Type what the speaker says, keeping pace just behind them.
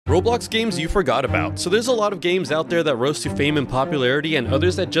Roblox games you forgot about. So there's a lot of games out there that rose to fame and popularity and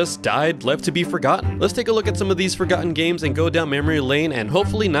others that just died, left to be forgotten. Let's take a look at some of these forgotten games and go down memory lane and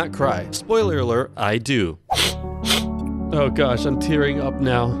hopefully not cry. Spoiler alert, I do. Oh gosh, I'm tearing up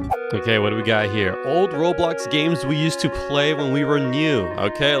now. Okay, what do we got here? Old Roblox games we used to play when we were new.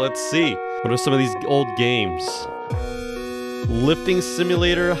 Okay, let's see. What are some of these old games? Lifting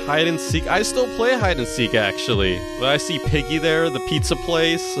simulator, hide and seek. I still play hide and seek actually. But I see Piggy there, the pizza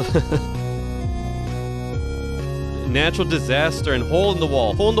place. Natural disaster and hole in the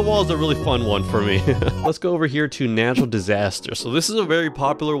wall. Hole in the wall is a really fun one for me. Let's go over here to natural disaster. So this is a very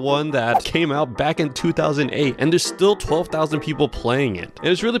popular one that came out back in 2008 and there's still 12,000 people playing it. And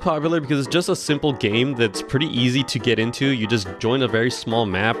it's really popular because it's just a simple game that's pretty easy to get into. You just join a very small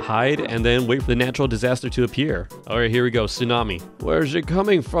map, hide, and then wait for the natural disaster to appear. All right, here we go, tsunami. Where's it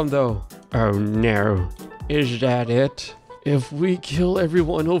coming from though? Oh no, is that it? If we kill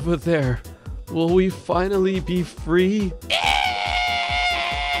everyone over there, will we finally be free?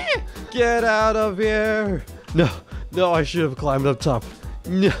 Get out of here! No, I should have climbed up top.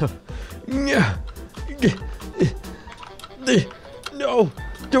 No,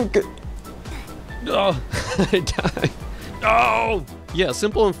 don't get... Oh, I died. Oh! Yeah,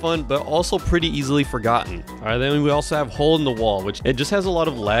 simple and fun, but also pretty easily forgotten. All right, then we also have hole in the wall, which it just has a lot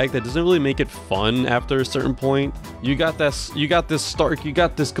of lag that doesn't really make it fun after a certain point. You got this, Stark, you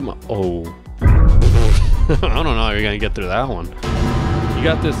got this, come on. Oh. I don't know how you're gonna get through that one. You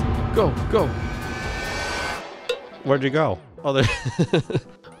got this. Go. Where'd you go? Oh, there.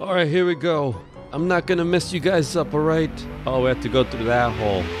 All right, here we go. I'm not gonna mess you guys up, all right? Oh, we have to go through that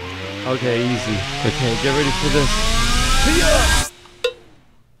hole. Okay, easy. Okay, get ready for this.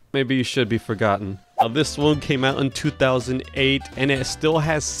 Maybe you should be forgotten. Now, this one came out in 2008 and it still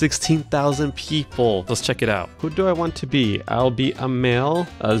has 16,000 people. Let's check it out. Who do I want to be? I'll be a male,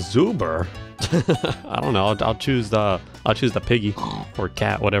 a Zuber. I don't know. I'll choose the piggy or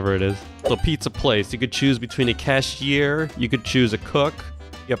cat, whatever it is. So pizza place. You could choose between a cashier. You could choose a cook,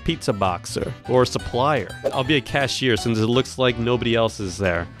 a pizza boxer, or a supplier. I'll be a cashier since it looks like nobody else is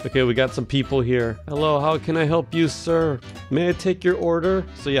there. Okay, we got some people here. Hello, how can I help you, sir? May I take your order?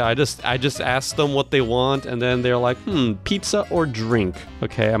 So yeah, I just asked them what they want, and then they're like, pizza or drink?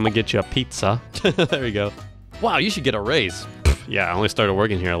 Okay, I'm gonna get you a pizza. There you go. Wow, you should get a raise. Yeah, I only started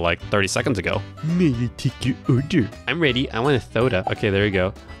working here like 30 seconds ago. May I take your order? I'm ready. I want a soda. Okay, there you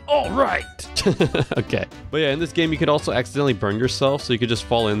go. All right. Okay. But yeah, in this game, you could also accidentally burn yourself, so you could just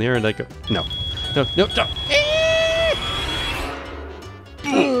fall in there and like, no.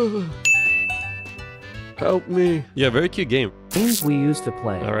 Help me. Yeah, very cute game. Games we used to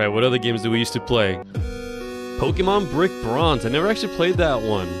play. All right, what other games do we used to play? Pokemon Brick Bronze. I never actually played that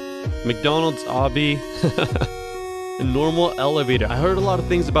one. McDonald's Obby. Normal elevator. I heard a lot of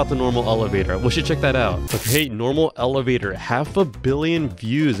things about the normal elevator. We should check that out. Okay, normal elevator. 500 million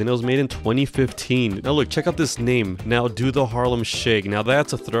views and it was made in 2015. Now look, check out this name. Now do the Harlem Shake. Now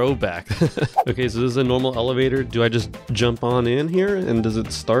that's a throwback. Okay, so this is a normal elevator. Do I just jump on in here and does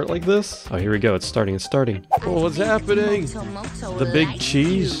it start like this? Oh, here we go. It's starting. Oh, what's happening? The big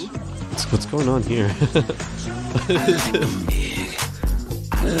cheese? What's going on here? What is this?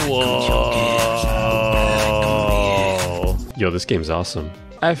 Whoa. Yo, this game's awesome.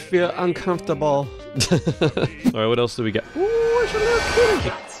 I feel uncomfortable. Alright, what else do we got? Ooh, it's a little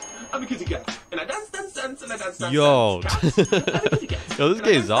kitty. I'm a kitty cat. And I dance. Yo. Yo, this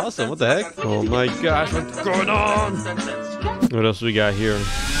game's awesome. What the heck? Oh my gosh, what's going on? What else do we got here?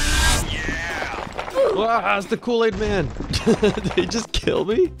 Wow, it's the Kool-Aid Man. Did he just kill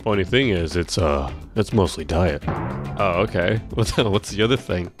me? Funny thing is, it's mostly diet. Oh, okay. What's the other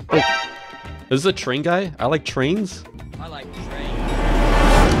thing? Oh, this is a train guy? I like trains. I like trains.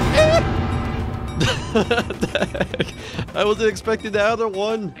 What the heck? I wasn't expecting the other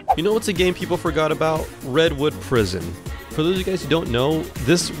one. You know what's a game people forgot about? Redwood Prison. For those of you guys who don't know,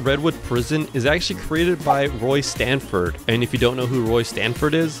 this Redwood Prison is actually created by Roy Stanford. And if you don't know who Roy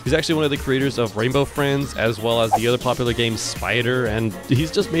Stanford is, he's actually one of the creators of Rainbow Friends, as well as the other popular game Spider, and he's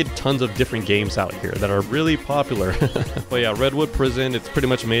just made tons of different games out here that are really popular. But yeah, Redwood Prison, it's pretty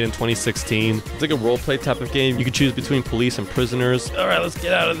much made in 2016. It's like a roleplay type of game. You can choose between police and prisoners. All right, let's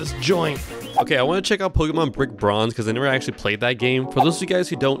get out of this joint. Okay, I want to check out Pokemon Brick Bronze because I never actually played that game. For those of you guys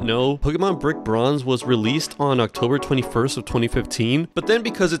who don't know, Pokemon Brick Bronze was released on October 21st of 2015, but then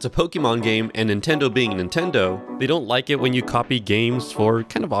because it's a Pokemon game and Nintendo being Nintendo, they don't like it when you copy games for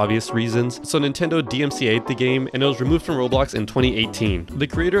kind of obvious reasons. So Nintendo DMCA'd the game and it was removed from Roblox in 2018. The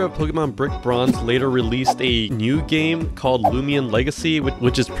creator of Pokemon Brick Bronze later released a new game called Lumion Legacy,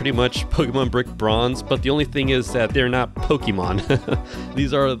 which is pretty much Pokemon Brick Bronze, but the only thing is that they're not Pokemon.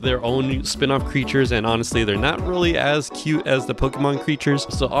 These are their own spin-off creatures, and honestly, they're not really as cute as the Pokemon creatures,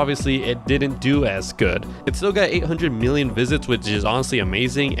 so obviously it didn't do as good. It still got 800 million visits, which is honestly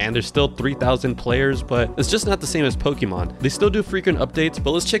amazing, and there's still 3,000 players, but it's just not the same as Pokemon. They still do frequent updates,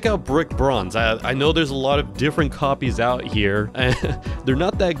 but let's check out Brick Bronze. I know there's a lot of different copies out here. They're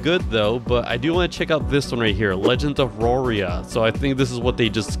not that good though, but I do want to check out this one right here, Legends of Roria. So I think this is what they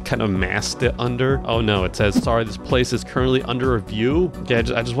just kind of masked it under. Oh no, it says, sorry, this place is currently under review. Okay, I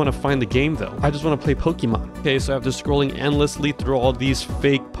just want to find the game though. I just want to play Pokemon. Okay, so after scrolling endlessly through all these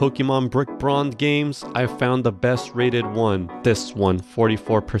fake Pokemon Brick Bronze games, I found the best rated one. This one,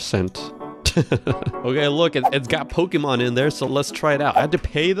 44%. Okay, look, it's got Pokemon in there, so let's try it out. I had to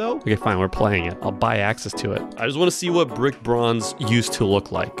pay though? Okay, fine, we're playing it. I'll buy access to it. I just want to see what Brick Bronze used to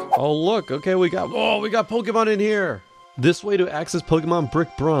look like. Oh, look, okay, we got Pokemon in here. This way to access Pokemon Brick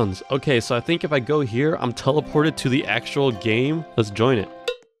Bronze. Okay, so I think if I go here, I'm teleported to the actual game. Let's join it.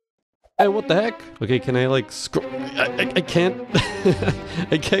 Hey, what the heck? Okay, can I like scroll? I can't.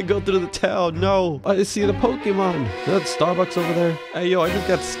 I can't go through the town. No. I see the Pokemon. That's Starbucks over there. Hey, yo, I just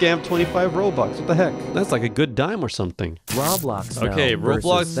got scammed 25 Robux. What the heck? That's like a good dime or something. Roblox now. Okay,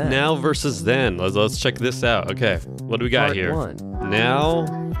 Roblox now versus then. Let's check this out. Okay, what do we got here? Now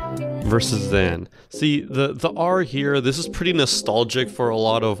versus then. See, the R here, this is pretty nostalgic for a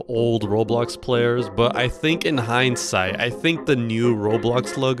lot of old Roblox players, but I think in hindsight, I think the new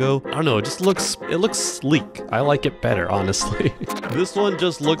Roblox logo, I don't know, it looks sleek. I like it better, honestly. This one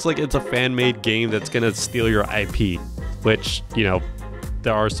just looks like it's a fan-made game that's gonna steal your IP, which, you know,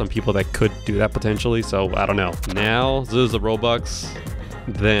 there are some people that could do that potentially, so I don't know. Now, this is the Robux.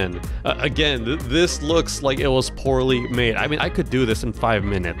 Then again, this looks like it was poorly made. I mean, I could do this in 5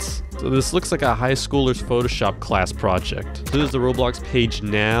 minutes. So this looks like a high schooler's Photoshop class project. So this is the Roblox page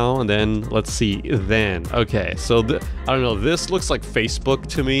now, and then let's see then. Okay, so I don't know, this looks like Facebook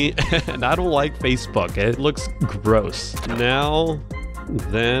to me, and I don't like Facebook. It looks gross. Now,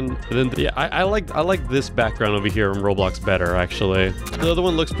 then yeah, I like this background over here in Roblox better, actually. The other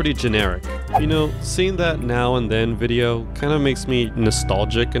one looks pretty generic. You know, seeing that now and then video kind of makes me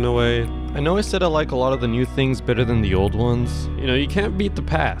nostalgic in a way. I know I said I like a lot of the new things better than the old ones. You know, you can't beat the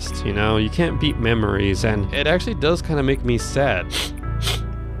past, you know? You can't beat memories, and it actually does kind of make me sad.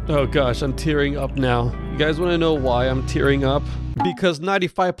 Oh gosh, I'm tearing up now. You guys want to know why I'm tearing up? Because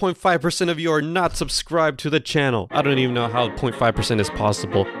 95.5% of you are not subscribed to the channel. I don't even know how 0.5% is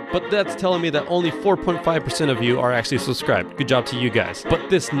possible, but that's telling me that only 4.5% of you are actually subscribed. Good job to you guys. But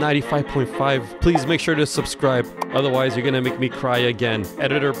this 95.5, please make sure to subscribe. Otherwise, you're gonna make me cry again.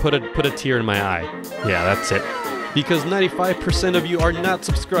 Editor, put a tear in my eye. Yeah, that's it. Because 95% of you are not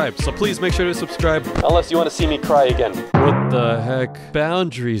subscribed, so please make sure to subscribe, unless you want to see me cry again. What the heck?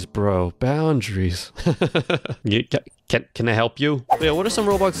 Boundaries, bro. Boundaries. Can I help you? Yeah, what are some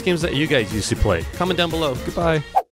Roblox games that you guys used to play? Comment down below. Goodbye.